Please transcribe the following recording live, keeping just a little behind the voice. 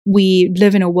We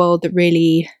live in a world that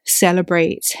really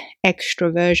celebrates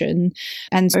extroversion.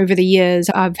 And over the years,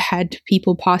 I've had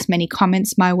people pass many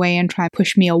comments my way and try and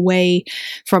push me away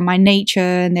from my nature.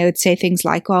 And they would say things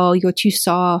like, oh, you're too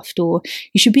soft, or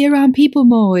you should be around people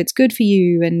more. It's good for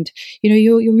you. And,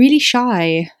 you're really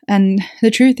shy. And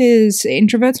the truth is,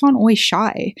 introverts aren't always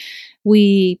shy.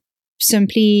 We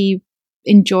simply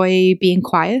enjoy being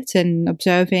quiet and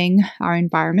observing our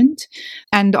environment,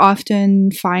 and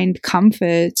often find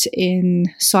comfort in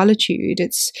solitude.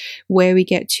 It's where we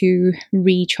get to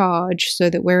recharge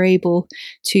so that we're able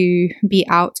to be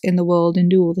out in the world and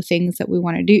do all the things that we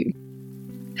want to do.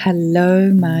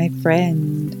 Hello, my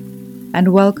friend,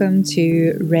 and welcome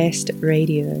to Rest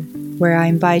Radio, where I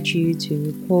invite you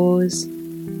to pause,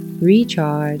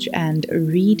 recharge, and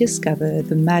rediscover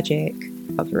the magic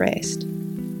of rest.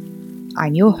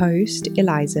 I'm your host,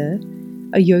 Eliza,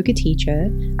 a yoga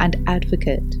teacher and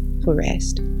advocate for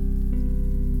rest.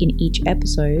 In each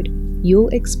episode, you'll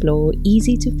explore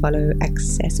easy-to-follow,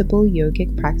 accessible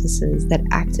yogic practices that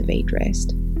activate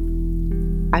rest.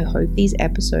 I hope these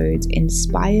episodes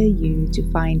inspire you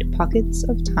to find pockets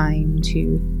of time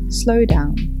to slow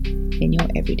down in your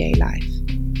everyday life.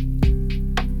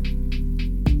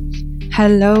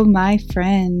 Hello, my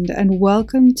friend, and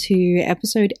welcome to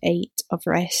episode 8 of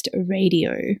Rest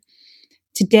Radio.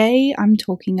 Today, I'm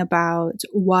talking about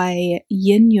why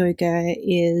Yin Yoga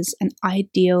is an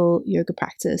ideal yoga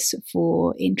practice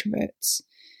for introverts.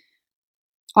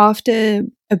 After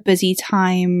a busy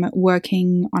time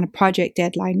working on a project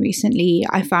deadline recently,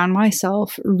 I found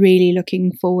myself really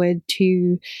looking forward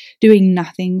to doing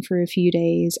nothing for a few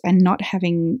days and not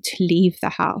having to leave the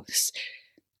house.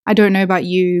 I don't know about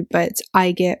you, but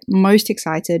I get most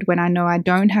excited when I know I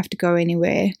don't have to go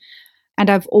anywhere. And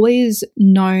I've always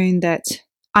known that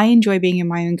I enjoy being in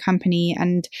my own company,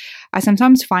 and I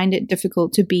sometimes find it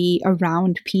difficult to be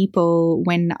around people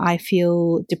when I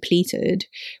feel depleted.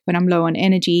 When I'm low on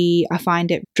energy, I find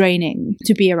it draining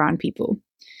to be around people.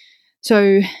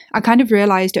 So I kind of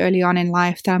realized early on in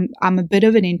life that I'm a bit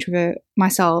of an introvert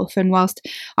myself, and whilst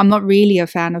I'm not really a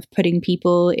fan of putting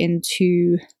people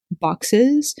into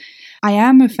boxes, I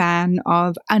am a fan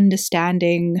of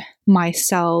understanding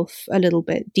myself a little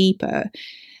bit deeper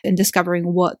and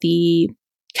discovering what the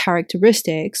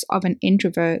characteristics of an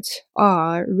introvert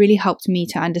are. Really helped me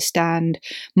to understand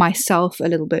myself a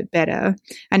little bit better,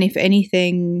 and if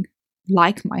anything,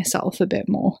 like myself a bit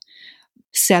more.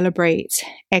 Celebrate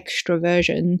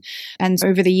extroversion. And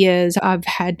over the years, I've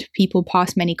had people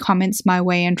pass many comments my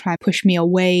way and try and push me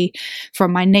away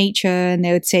from my nature. And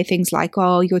they would say things like,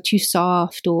 oh, you're too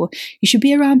soft, or you should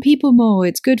be around people more.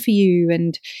 It's good for you.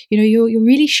 And, you're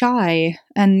really shy.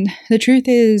 And the truth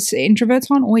is,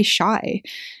 introverts aren't always shy.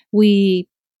 We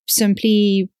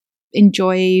simply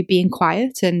enjoy being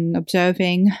quiet and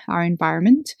observing our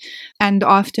environment, and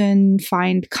often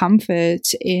find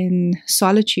comfort in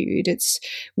solitude. It's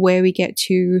where we get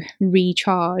to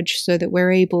recharge so that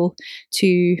we're able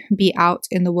to be out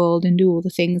in the world and do all the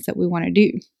things that we want to do.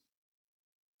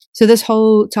 So this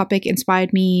whole topic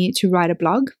inspired me to write a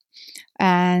blog.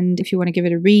 And if you want to give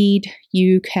it a read,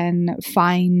 you can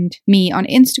find me on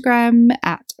Instagram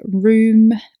at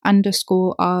room_of_rest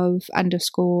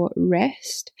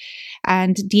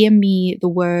and DM me the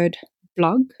word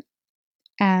blog,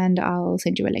 and I'll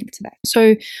send you a link to that.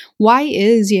 So why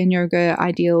is Yin Yoga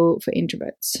ideal for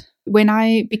introverts? When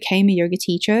I became a yoga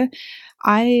teacher,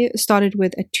 I started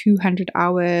with a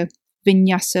 200-hour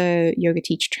Vinyasa yoga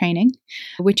teacher training,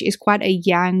 which is quite a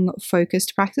yang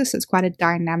focused practice. It's quite a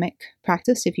dynamic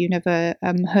practice if you've never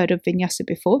heard of Vinyasa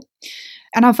before.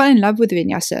 And I fell in love with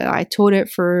Vinyasa. I taught it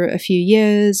for a few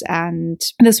years, and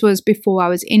this was before I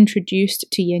was introduced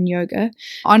to Yin Yoga.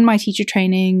 On my teacher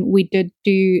training, we did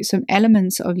do some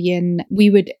elements of Yin.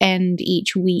 We would end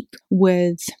each week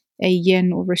with a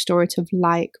yin or restorative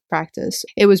light practice.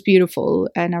 It was beautiful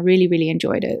and I really, really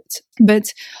enjoyed it.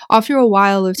 But after a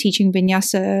while of teaching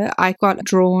Vinyasa, I got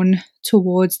drawn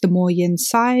towards the more yin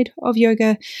side of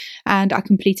yoga, and I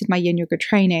completed my yin yoga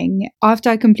training. After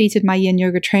I completed my yin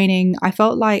yoga training, I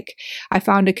felt like I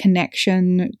found a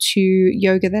connection to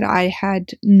yoga that I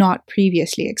had not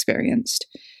previously experienced.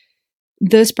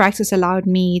 This practice allowed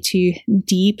me to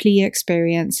deeply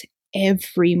experience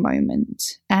every moment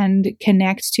and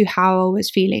connect to how I was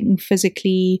feeling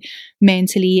physically,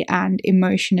 mentally, and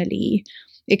emotionally.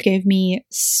 It gave me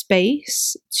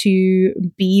space to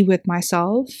be with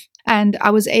myself, and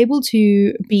I was able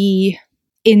to be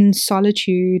in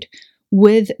solitude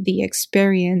with the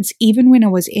experience, even when I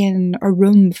was in a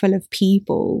room full of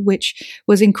people, which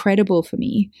was incredible for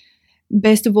me.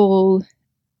 Best of all,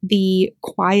 the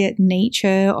quiet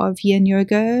nature of yin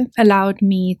yoga allowed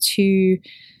me to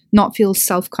not feel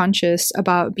self-conscious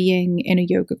about being in a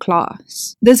yoga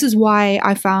class. This is why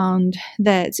I found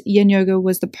that yin yoga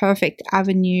was the perfect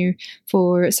avenue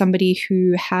for somebody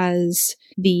who has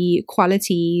the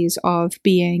qualities of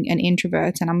being an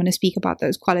introvert. And I'm going to speak about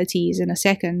those qualities in a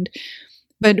second.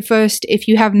 But first, if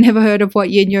you have never heard of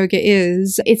what yin yoga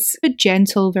is, it's a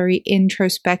gentle, very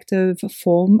introspective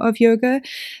form of yoga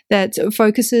that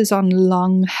focuses on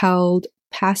long-held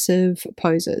passive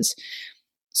poses.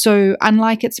 So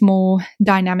unlike its more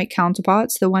dynamic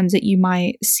counterparts, the ones that you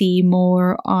might see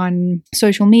more on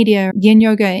social media, yin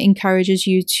yoga encourages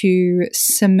you to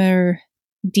simmer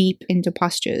deep into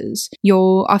postures.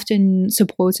 You're often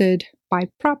supported by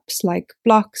props like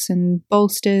blocks and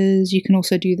bolsters. You can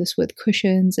also do this with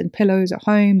cushions and pillows at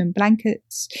home and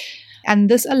blankets. And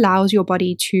this allows your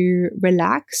body to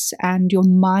relax and your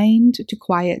mind to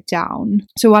quiet down.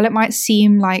 So while it might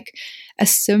seem like a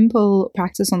simple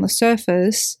practice on the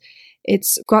surface,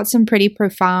 it's got some pretty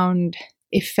profound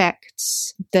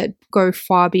effects that go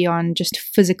far beyond just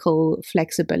physical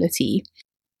flexibility.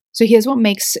 So here's what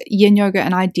makes yin yoga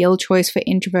an ideal choice for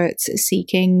introverts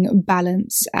seeking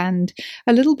balance and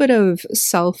a little bit of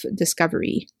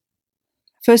self-discovery.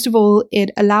 First of all, it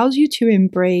allows you to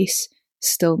embrace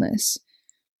stillness.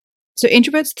 So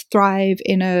introverts thrive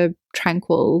in a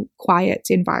tranquil, quiet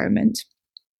environment.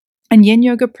 And yin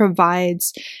yoga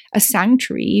provides a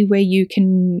sanctuary where you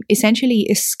can essentially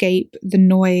escape the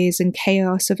noise and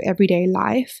chaos of everyday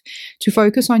life to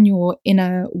focus on your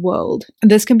inner world.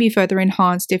 And this can be further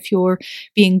enhanced if you're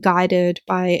being guided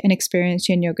by an experienced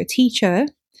yin yoga teacher.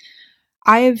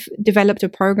 I've developed a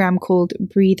program called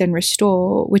Breathe and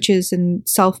Restore, which is a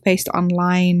self-paced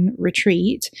online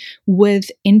retreat with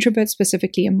introverts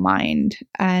specifically in mind.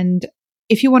 And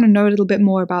if you want to know a little bit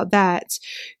more about that,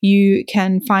 you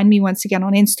can find me once again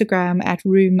on Instagram at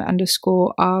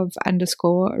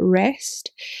room_of_rest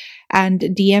and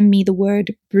DM me the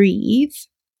word breathe,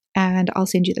 and I'll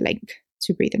send you the link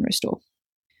to Breathe and Restore.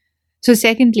 So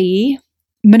secondly,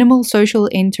 minimal social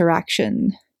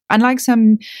interaction. Unlike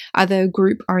some other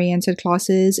group-oriented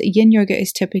classes, yin yoga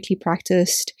is typically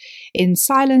practiced in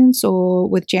silence or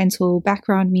with gentle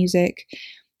background music.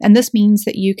 And this means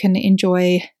that you can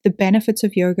enjoy the benefits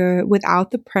of yoga without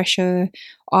the pressure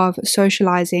of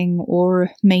socializing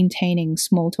or maintaining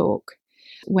small talk.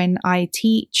 When I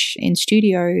teach in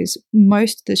studios,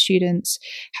 most of the students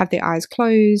have their eyes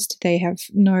closed. They have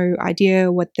no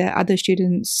idea what the other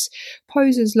students'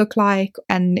 poses look like,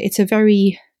 and it's a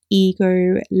very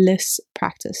ego-less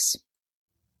practice.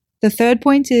 The third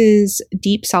point is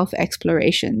deep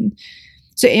self-exploration.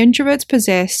 So introverts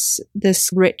possess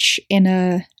this rich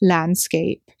inner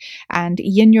landscape, and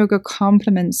yin yoga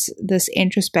complements this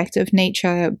introspective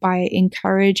nature by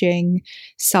encouraging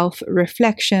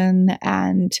self-reflection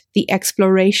and the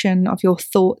exploration of your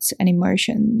thoughts and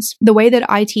emotions. The way that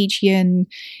I teach yin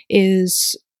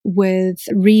is with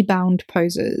rebound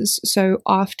poses. So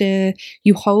after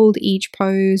you hold each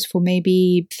pose for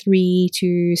maybe 3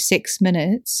 to 6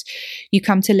 minutes, you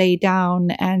come to lay down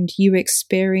and you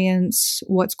experience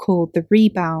what's called the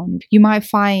rebound. You might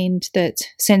find that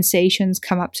sensations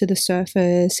come up to the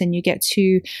surface and you get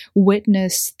to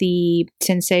witness the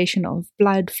sensation of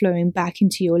blood flowing back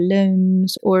into your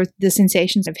limbs, or the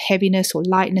sensations of heaviness or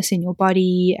lightness in your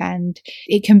body. And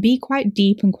it can be quite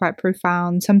deep and quite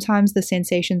profound. Sometimes the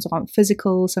sensations aren't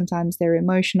physical, sometimes they're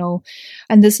emotional.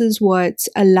 And this is what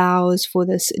allows for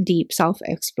this deep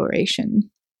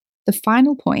self-exploration. The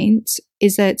final point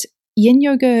is that yin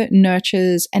yoga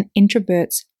nurtures an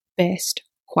introvert's best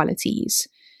qualities: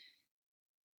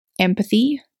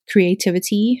 empathy,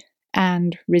 creativity,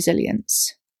 and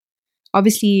resilience.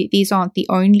 Obviously, these aren't the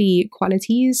only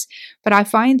qualities, but I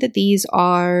find that these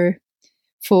are,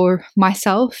 for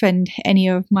myself and any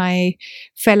of my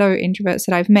fellow introverts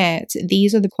that I've met,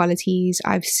 these are the qualities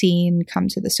I've seen come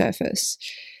to the surface.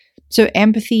 So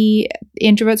empathy,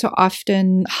 introverts are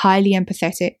often highly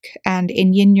empathetic, and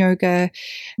in yin yoga,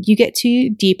 you get to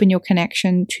deepen your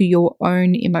connection to your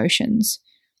own emotions.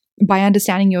 By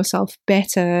understanding yourself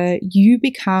better, you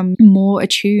become more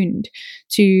attuned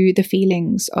to the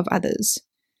feelings of others.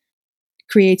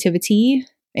 Creativity,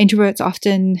 introverts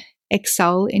often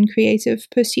excel in creative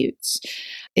pursuits.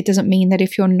 It doesn't mean that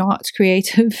if you're not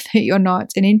creative, that you're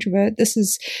not an introvert. This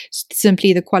is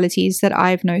simply the qualities that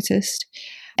I've noticed.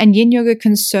 And yin yoga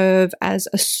can serve as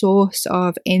a source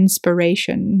of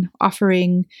inspiration,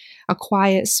 offering a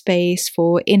quiet space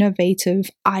for innovative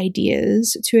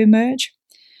ideas to emerge.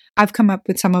 I've come up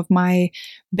with some of my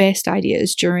best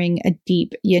ideas during a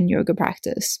deep yin yoga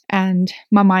practice, and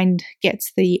my mind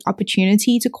gets the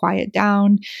opportunity to quiet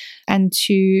down and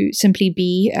to simply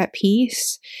be at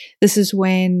peace. This is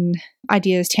when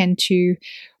ideas tend to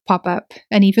pop up,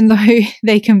 and even though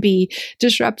they can be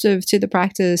disruptive to the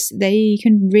practice, they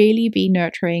can really be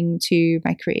nurturing to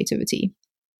my creativity.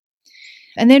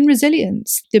 And then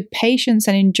resilience. The patience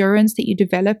and endurance that you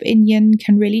develop in yin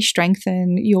can really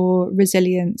strengthen your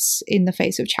resilience in the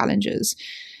face of challenges,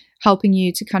 helping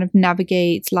you to kind of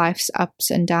navigate life's ups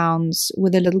and downs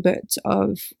with a little bit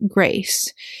of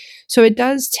grace. So it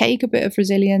does take a bit of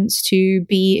resilience to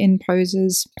be in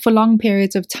poses for long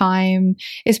periods of time,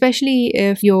 especially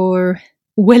if you're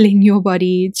willing your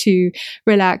body to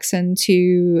relax and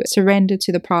to surrender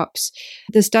to the props.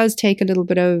 This does take a little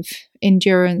bit of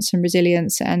endurance and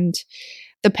resilience, and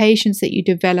the patience that you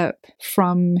develop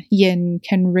from yin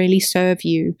can really serve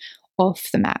you off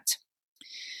the mat.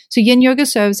 So yin yoga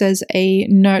serves as a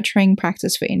nurturing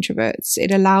practice for introverts.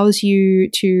 It allows you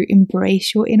to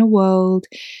embrace your inner world,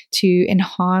 to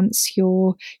enhance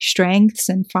your strengths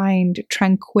and find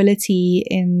tranquility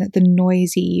in the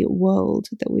noisy world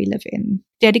that we live in.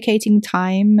 Dedicating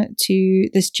time to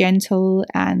this gentle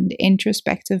and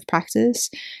introspective practice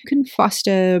can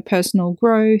foster personal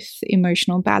growth,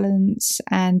 emotional balance,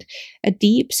 and a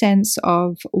deep sense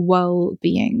of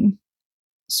well-being.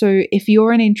 So if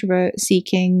you're an introvert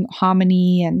seeking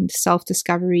harmony and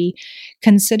self-discovery,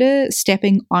 consider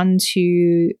stepping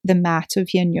onto the mat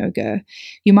of yin yoga.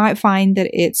 You might find that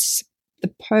it's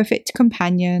the perfect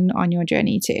companion on your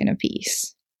journey to inner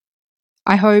peace.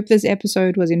 I hope this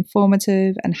episode was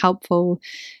informative and helpful.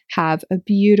 Have a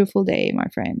beautiful day, my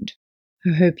friend. I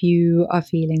hope you are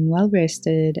feeling well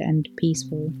rested and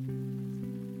peaceful.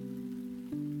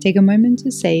 Take a moment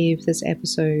to save this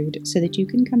episode so that you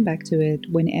can come back to it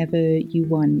whenever you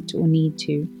want or need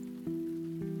to.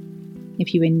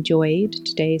 If you enjoyed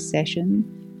today's session,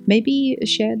 maybe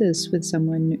share this with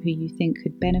someone who you think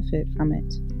could benefit from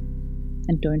it.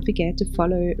 And don't forget to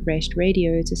follow Rest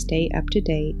Radio to stay up to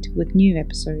date with new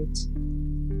episodes.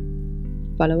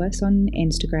 Follow us on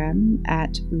Instagram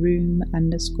at room_of_rest.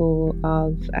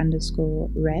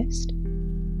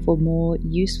 For more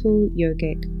useful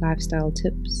yogic lifestyle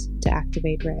tips to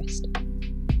activate rest.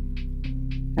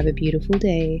 Have a beautiful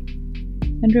day,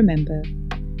 and remember,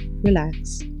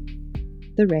 relax,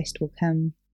 the rest will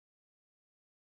come.